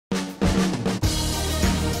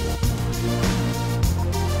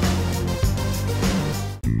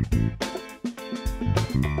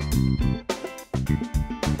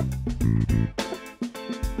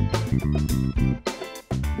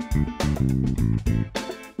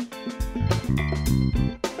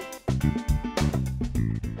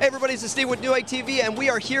Hey everybody, this is Steve with Newegg TV, and we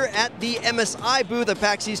are here at the MSI booth at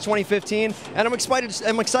PAX East 2015, and I'm excited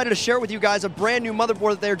to share with you guys a brand new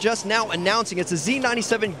motherboard that they're just now announcing. It's a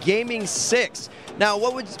Z97 Gaming 6. Now,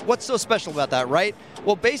 what's so special about that, right?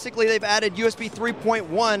 Well, basically, they've added USB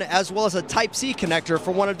 3.1 as well as a Type-C connector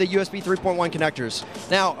for one of the USB 3.1 connectors.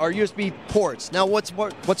 Now, our USB ports. Now, what's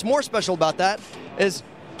more special about that is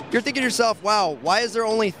you're thinking to yourself, wow, why is there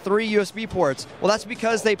only 3 USB ports? Well, that's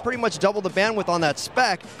because they pretty much doubled the bandwidth on that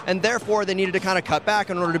spec, and therefore they needed to kind of cut back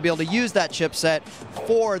in order to be able to use that chipset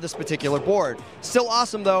for this particular board. Still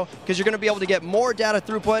awesome though, because you're going to be able to get more data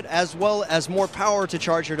throughput as well as more power to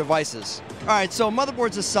charge your devices. All right, so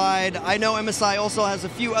motherboards aside, I know MSI also has a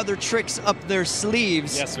few other tricks up their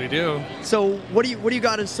sleeves. Yes, we do. So what do you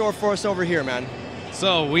got in store for us over here, man?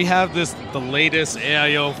 So we have the latest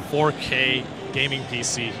AIO 4K gaming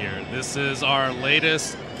PC here. This is our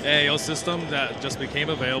latest AIO system that just became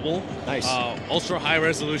available. Nice. Ultra high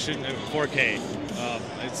resolution and 4K.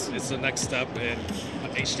 It's the next step in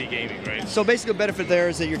HD gaming, right? So basically the benefit there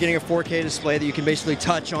is that you're getting a 4K display that you can basically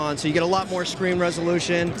touch on, so you get a lot more screen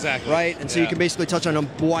resolution. Exactly. Right? And so you can basically touch on a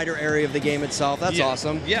wider area of the game itself. That's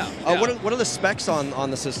awesome. Yeah. What are the specs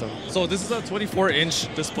on the system? So this is a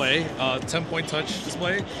 24-inch display, 10-point touch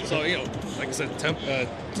display. So, you know, like I said,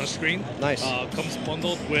 touch screen. Nice. Comes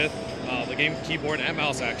bundled with the game keyboard and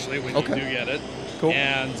mouse, actually, when you do get it. Cool.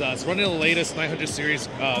 And it's running the latest 900 series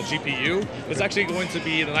GPU. It's actually going to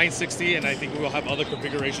be the 960, and I think we will have other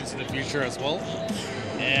configurations in the future as well.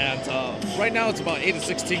 And right now it's about 8 to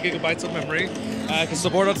 16 gigabytes of memory. It can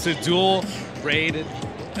support up to dual RAID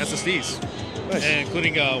SSDs,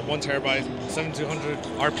 including 1 terabyte, 7200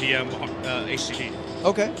 RPM HDD.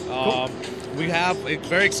 Okay. Cool. We have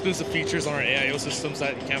very exclusive features on our AIO systems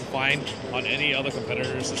that you can't find on any other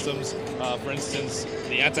competitor systems. For instance,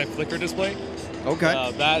 the anti-flicker display. Okay.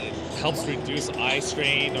 That helps reduce eye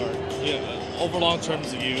strain or over long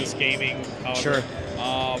terms of use, gaming, however. Sure.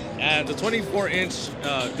 And the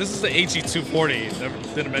 24-inch, this is the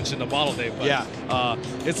AG240. Didn't mention the model name, but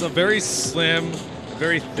it's a very slim,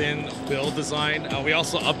 very thin build design. We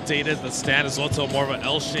also updated the stand as well to more of an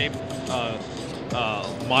L-shaped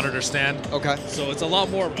monitor stand. Okay. So it's a lot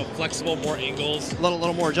more flexible, more angles. A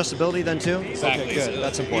little more adjustability then too? Exactly. Okay, good.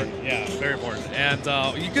 That's important. Yeah, very important. And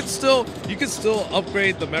you could still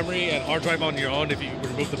upgrade the memory and hard drive on your own if you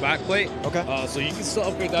remove the backplate. Okay. So you can still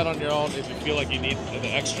upgrade that on your own if you feel like you need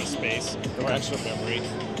the extra space or extra memory.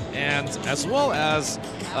 And as well as,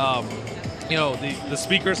 the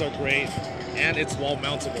speakers are great. And it's wall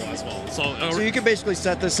mountable as well. So you can basically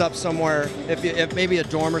set this up somewhere, if maybe a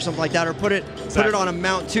dorm or something like that, or put it on a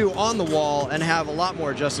mount too on the wall and have a lot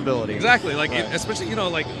more adjustability. Exactly, like especially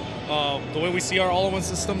the way we see our all-in-one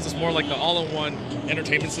systems is more like the all-in-one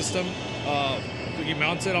entertainment system. You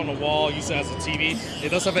mount it on the wall, use it as a TV. It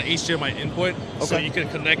does have an HDMI input, so you can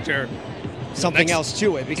connect your something else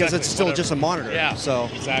to it because it's still just a monitor. Yeah, so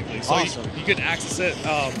exactly. So awesome. you can access it.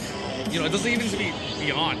 It doesn't even need to be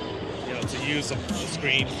beyond. To use the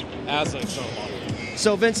screen as an external monitor.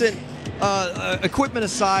 So Vincent, equipment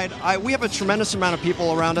aside, we have a tremendous amount of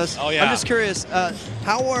people around us. Oh yeah. I'm just curious,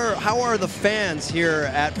 how are the fans here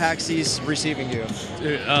at PAX East receiving you?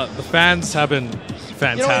 The fans have been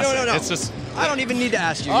fantastic. No. It's just I don't even need to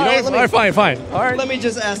ask you. All right, fine. All right. Let me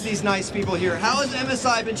just ask these nice people here. How has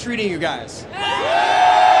MSI been treating you guys?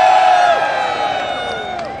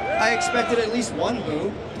 I expected at least one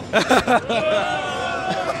boo.